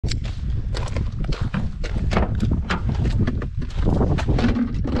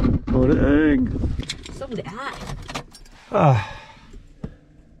Morning. Somebody at.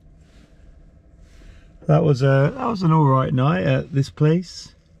 That was an all right night at this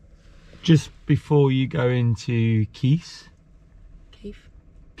place. Just before you go into Keith, as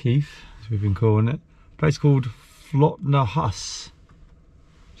we've been calling it, a place called Flotna Hus,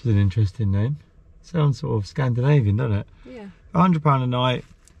 which is an interesting name. Sounds sort of Scandinavian, doesn't it? Yeah. £100 a night.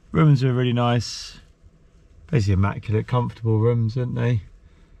 Rooms are really nice, basically immaculate, comfortable rooms, aren't they?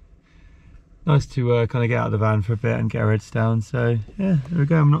 Nice to kind of get out of the van for a bit and get our heads down. So yeah, there we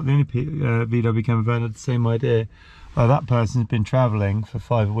go. I'm not the only VW camper van had the same idea. Well, that person's been travelling for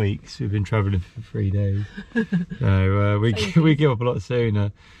 5 weeks. We've been travelling for 3 days. So we give up a lot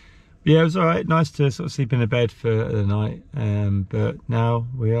sooner. But yeah, it was all right. Nice to sort of sleep in a bed for the night. But now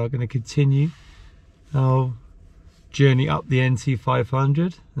we are going to continue our journey up the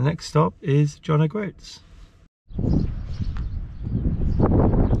NC500. The next stop is John O'Groats.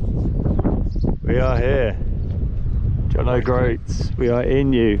 We are here, John O'Groats. We are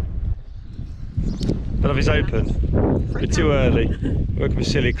in you. But if it's open, we're too early. We're up a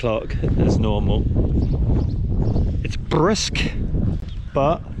silly clock as normal. It's brisk,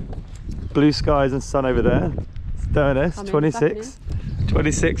 but blue skies and sun over there. It's Durness,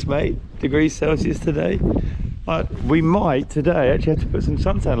 26 mate, degrees Celsius today. We might today actually have to put some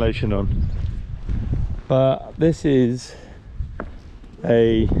suntan lotion on. But this is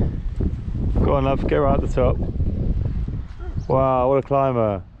a... Go on, love, get right at the top. Wow, what a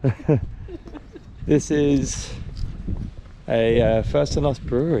climber. This is a first and last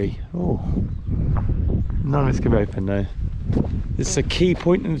brewery. Oh, none of it's going to be open now. This is a key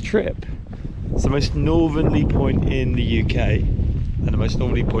point in the trip. It's the most northerly point in the UK, and the most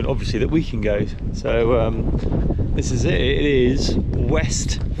northerly point, obviously, that we can go. So this is it. It is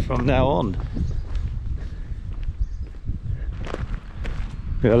west from now on.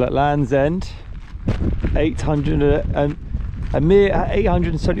 We are at Land's End, a mere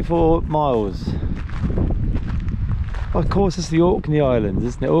 874 miles. Of course, it's the Orkney Islands,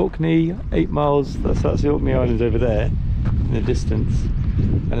 isn't it? Orkney, 8 miles. That's the Orkney Islands over there in the distance,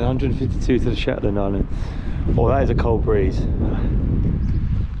 and 152 to the Shetland Islands. Oh, that is a cold breeze.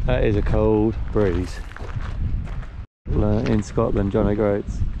 That is a cold breeze. In Scotland, John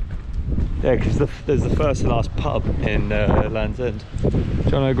O'Groats. Yeah, because there's the first and last pub in Land's End.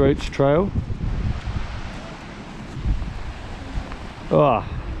 John O'Groats Trail. Oh,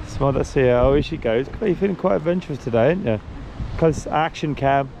 smile, let's see how she goes. You're feeling quite adventurous today, aren't you? Because action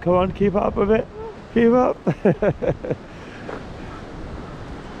cam. Come on, keep up with it. Keep up.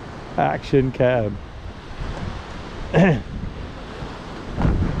 Action cam. I'll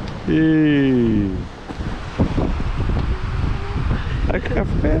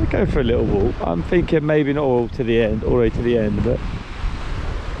go for a little walk. I'm thinking maybe not all to the end, all the way to the end, but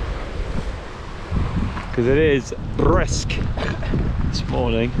because it is brisk this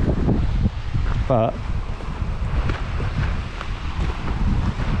morning. But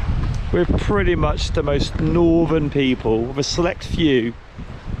we're pretty much the most northern people, with a select few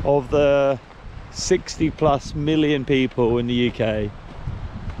of the 60+ million people in the UK.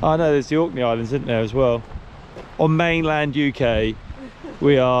 I know there's the Orkney Islands, isn't there, as well? On mainland UK,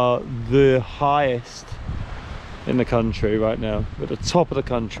 we are the highest in the country right now. We're at the top of the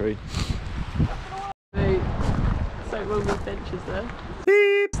country. Mate, so wrong with benches there.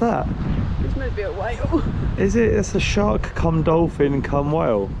 What's that? It's meant to be a whale. Is it? It's a shark come dolphin come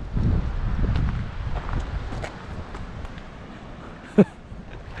whale.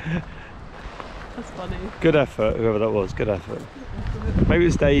 That's funny. Good effort, whoever that was, good effort. Maybe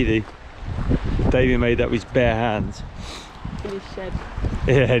it's Davey. Davey made that with his bare hands. In his shed.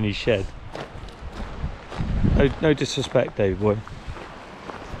 Yeah, in his shed. No disrespect, Davey boy.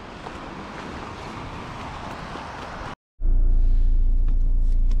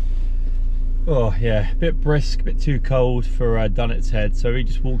 Oh yeah, a bit brisk, a bit too cold for Dunnett's Head, so we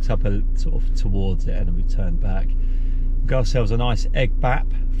just walked up sort of towards it and then we turned back. Got ourselves a nice egg bap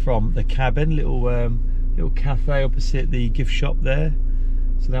from the cabin, little cafe opposite the gift shop there.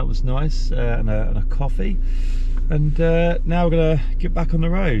 So that was nice, and a coffee. And now we're gonna get back on the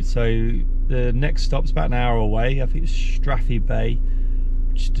road. So the next stop's about an hour away. I think it's Strathie Bay,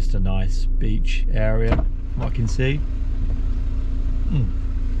 which is just a nice beach area, from what I can see.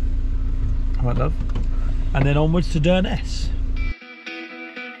 Right, love. And then onwards to Durness.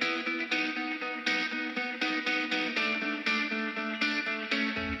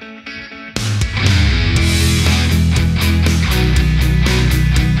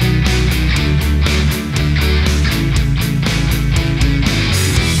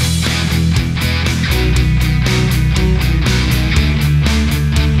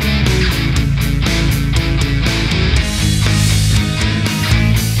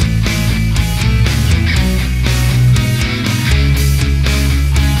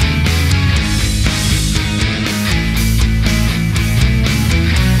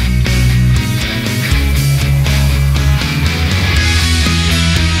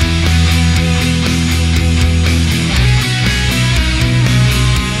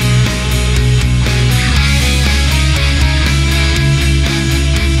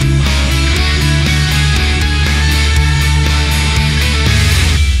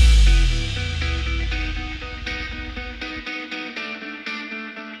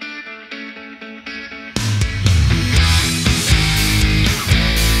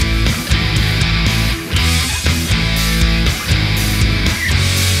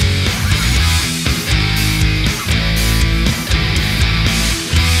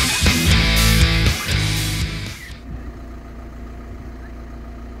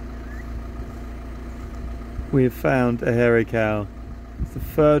 We have found a hairy cow. It's the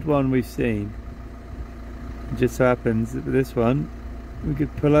third one we've seen. It just so happens that with this one we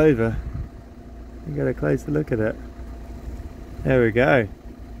could pull over and get a closer look at it. There we go.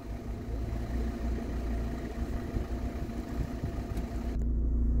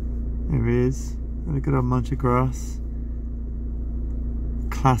 There he is, and a good old munch of grass.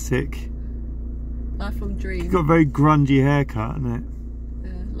 Classic. Lifelong dream. He's got a very grungy haircut, isn't it?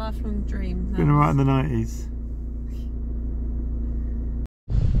 Yeah, lifelong dream. Been alright in the 90s.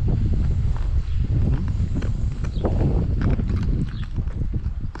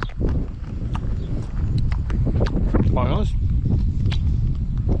 Quite honest.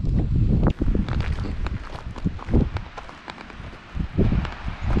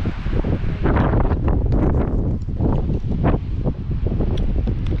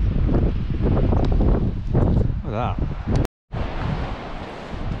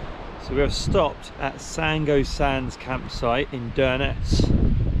 So we have stopped at Sango Sands campsite in Durness.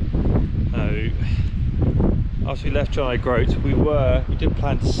 After we left John O'Groats, we did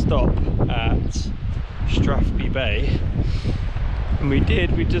plan to stop at Strathspey Bay, and we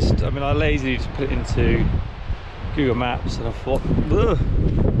just, I mean, I lazily just put it into Google Maps, and I thought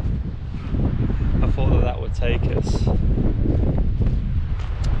that would take us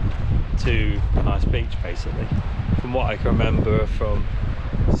to a nice beach, basically, from what I can remember from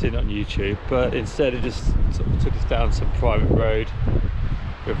seeing it on YouTube. But instead it just sort of took us down some private road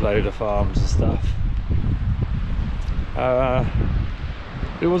with a load of farms and stuff.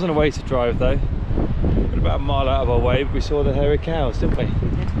 It wasn't a way to drive though. But about a mile out of our way we saw the hairy cows, didn't we? We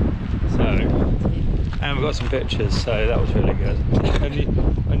did. So, and we got some pictures, so that was really good.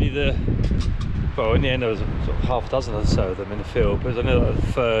 Well, in the end there was sort of half a dozen or so of them in the field, but it was only like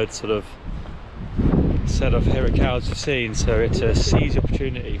the third sort of set of hairy cows we've seen, so it's a seize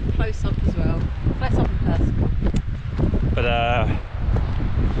opportunity. Close up as well. Close up and personal. But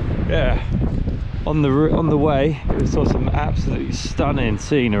yeah, on the way we saw some absolutely stunning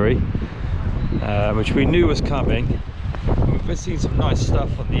scenery, which we knew was coming. We've been seeing some nice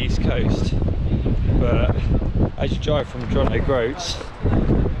stuff on the east coast, but as you drive from John O'Groats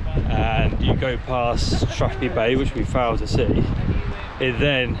and you go past Strathspey Bay, which we failed to see, it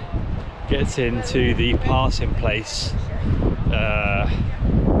then gets into the passing place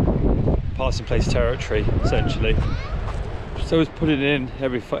territory, essentially. So it's putting in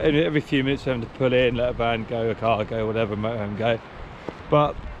every few minutes, we're having to pull in, let a van go, a car go, whatever, motorhome go.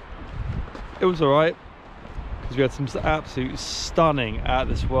 But it was alright, because we had some absolute stunning out of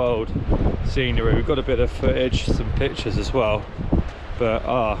this world scenery. We've got a bit of footage, some pictures as well, but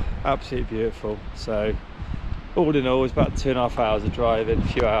absolutely beautiful. So all in all, it was about 2.5 hours of driving, a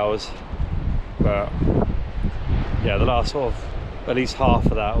few hours. But yeah, the last sort of at least half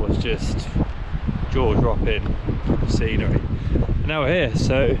of that was just jaw-dropping scenery. And now we're here,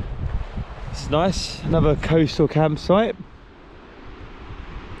 so it's nice. Another coastal campsite.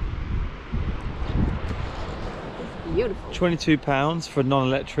 Beautiful. £22 for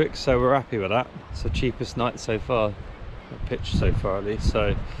non-electric, so we're happy with that. It's the cheapest night so far, pitch so far at least,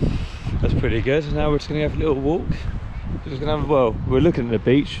 so that's pretty good. Now we're just going to have a little walk. We're just going to have, well, we're looking at the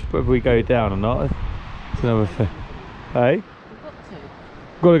beach, whether we go down or not, it's another thing. Hey?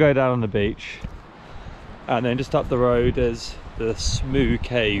 Got to go down on the beach, and then just up the road there's the Smoo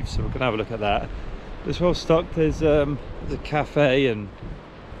Cave, so we're going to have a look at that. It's well stocked. There's a cafe and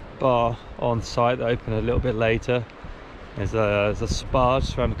bar on site that open a little bit later. There's a spa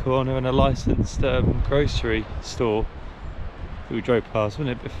just around the corner, and a licensed grocery store that we drove past, wasn't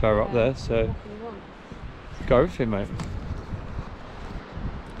it? A bit further up there, so got everything, mate.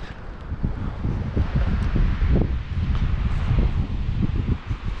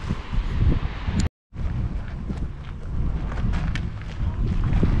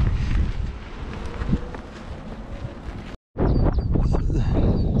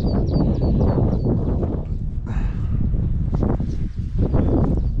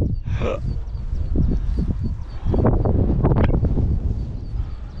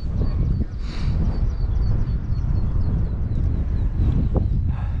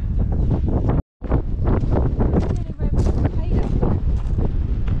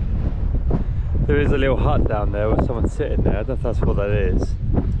 There is a little hut down there with someone sitting there. I don't know if that's what that is.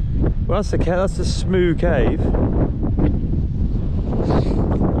 Well, that's the Smoo Cave.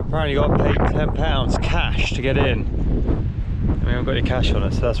 Apparently you got to pay £10 cash to get in. We haven't got any cash on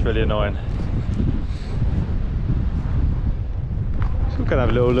us, so that's really annoying. So we're gonna have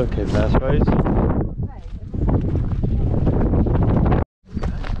a little look in there, I suppose.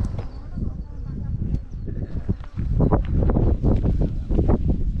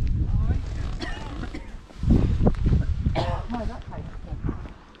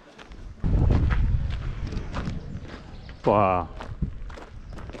 Wow.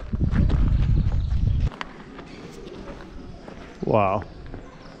 Wow.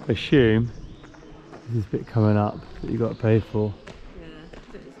 Assume this is a bit coming up that you got to pay for.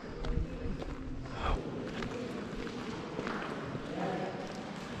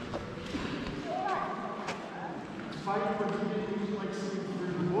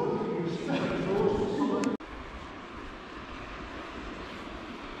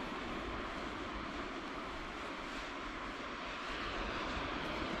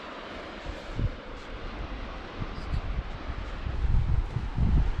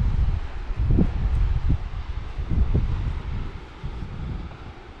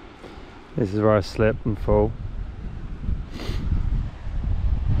 This is where I slip and fall.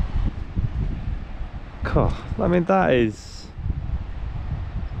 God, I mean that is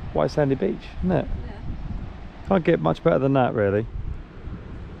White Sandy Beach, isn't it? Yeah. Can't get much better than that, really.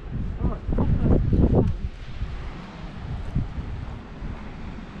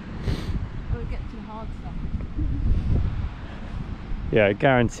 Yeah,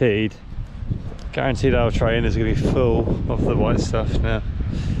 guaranteed our train is going to be full of the white stuff now.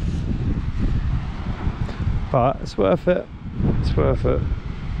 But it's worth it. It's worth it.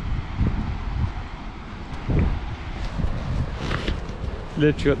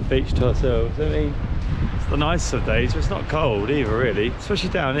 Literally got the beach to ourselves. I mean, it's the nicest of days, but it's not cold either, really, especially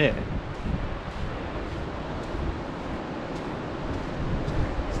down here.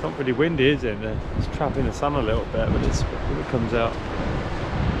 It's not really windy, is it? It's trapping the sun a little bit, but when it comes out.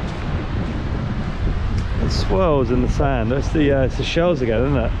 It swirls in the sand. It's the shells again,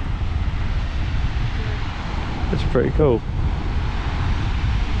 isn't it? That's pretty cool.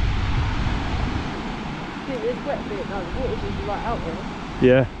 It's wet bit now, the water's just right out there.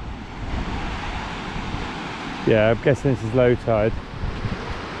 Yeah. Yeah, I'm guessing this is low tide.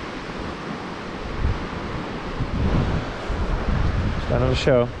 Just another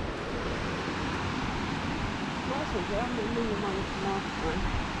shell.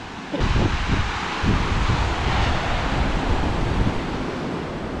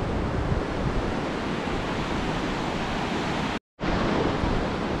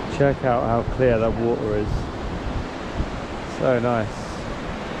 Check out how clear that water is. So nice.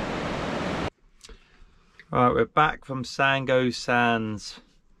 Alright, we're back from Sango Sands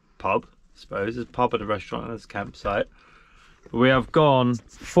pub, I suppose. There's a pub and a restaurant and there's a campsite. But we have gone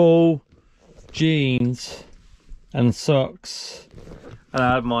full jeans and socks, and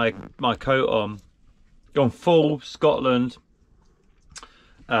I had my coat on. Gone full Scotland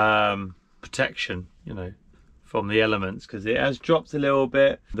protection, you know, from the elements, because it has dropped a little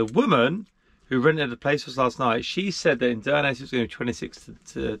bit. The woman who rented the place for us last night, she said that in Durness it was going to be 26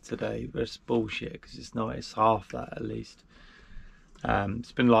 today, but it's bullshit because it's not. It's half that at least.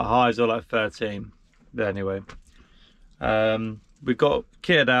 It's been like highs or like 13. But anyway, we got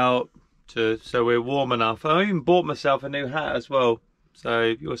kitted out so we're warm enough. I even bought myself a new hat as well,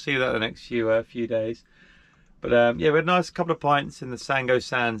 so you'll see that the next few days. But yeah, we had a nice couple of pints in the Sango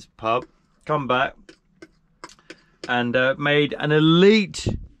Sands pub. Come back and made an elite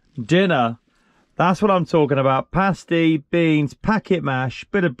dinner. That's what I'm talking about. Pasty, beans, packet mash,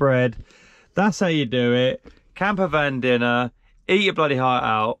 bit of bread. That's how you do it. Camper van dinner. Eat your bloody heart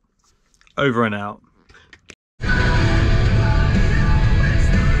out. Over and out.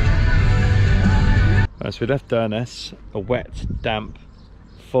 Right, so we left Durness, a wet, damp,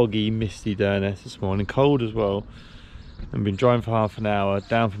 foggy, misty Durness this morning. Cold as well. And been driving for half an hour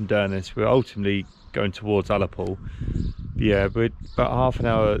down from Durness. We're ultimately going towards Ullapool. Yeah, we're about half an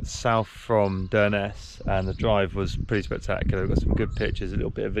hour south from Durness, and the drive was pretty spectacular. We've got some good pictures, a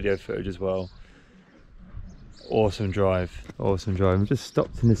little bit of video footage as well. Awesome drive, awesome drive. We just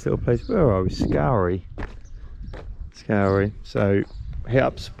stopped in this little place. Where are we? Scoury. So hit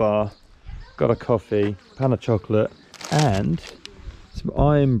up Spa, got a coffee, pan of chocolate, and some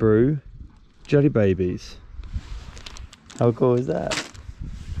Iron Brew jelly babies. How cool is that?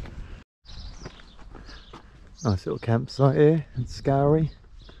 Nice little campsite here in Scoury.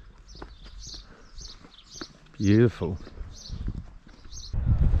 Beautiful.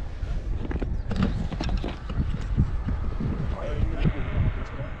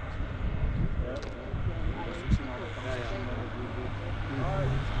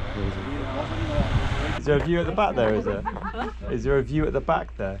 Is there a view at the back there, is there? Is there a view at the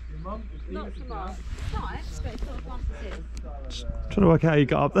back there? Not so much. It's nice, but it's not as nice as it is. Trying to work out how you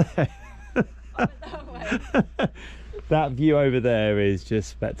got up there. That view over there is just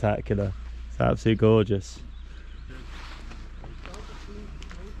spectacular. It's absolutely gorgeous.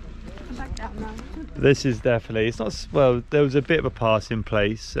 This is definitely, it's not, well, there was a bit of a passing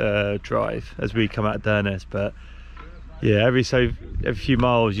place drive as we come out of Durness, but Yeah, every few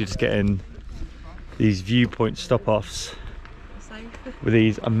miles you're just getting these viewpoint stop-offs with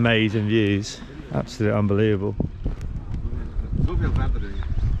these amazing views. Absolutely unbelievable.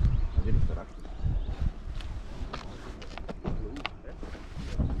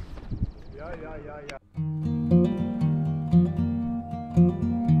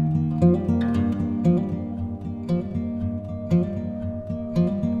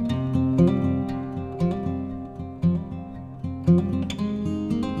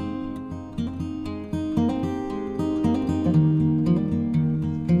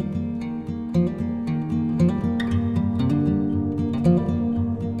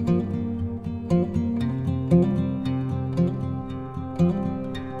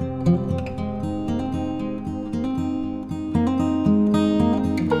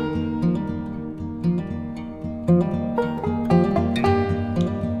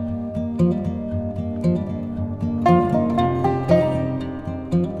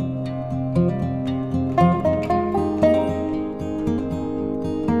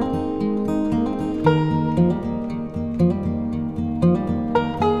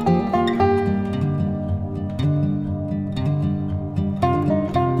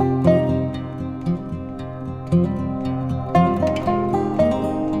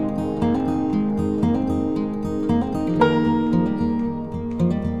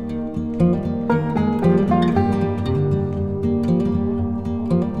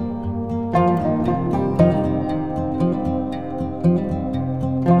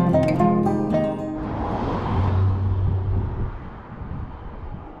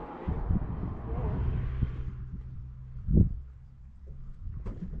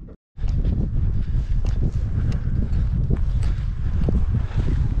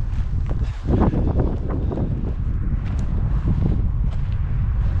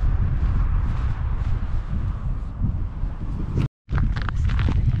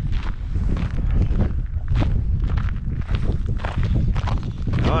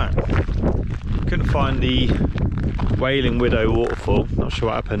 Couldn't find the Wailing Widow waterfall, not sure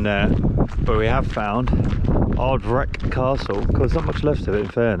what happened there, but we have found Ardwreck Castle. Because there's not much left of it, in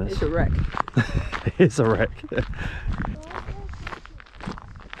fairness. It's a wreck. It's a wreck.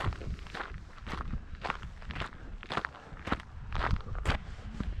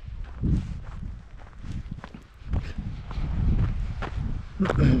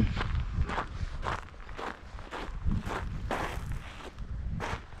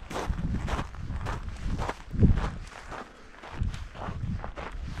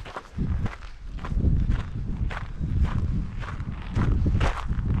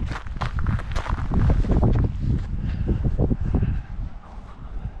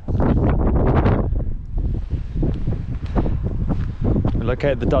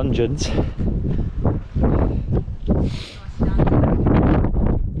 Located the dungeons.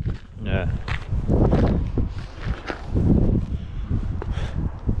 Yeah.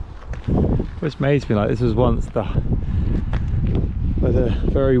 Which amazed me, like this was once where the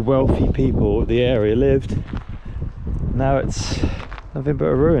very wealthy people of the area lived. Now it's nothing but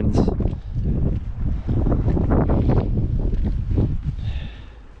ruins.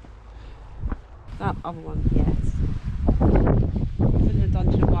 That other one, yes. Been in the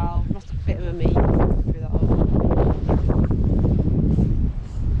dungeon a while, lost a bit of a meat through that hole.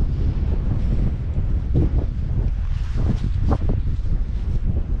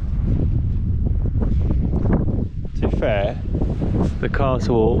 To be fair, the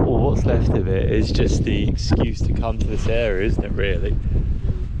castle, or what's left of it, is just the excuse to come to this area, isn't it, really?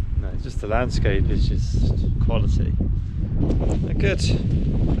 No, it's just the landscape is just quality. They're good.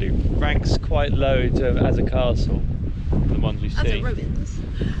 But it ranks quite low as a castle, the ones we've As seen. a ruins.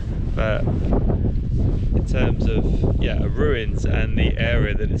 But in terms of, yeah, ruins and the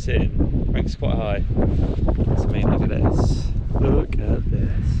area that it's in, ranks quite high. So, I mean, look at this. Look at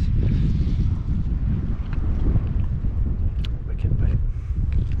this. Wicked, mate.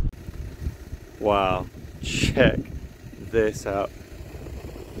 Wow, check this out.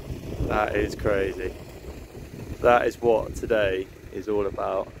 That is crazy. That is what today is all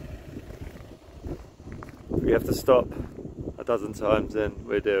about. If we have to stop a dozen times, then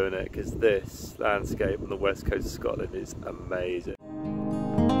we're doing it, because this landscape on the west coast of Scotland is amazing.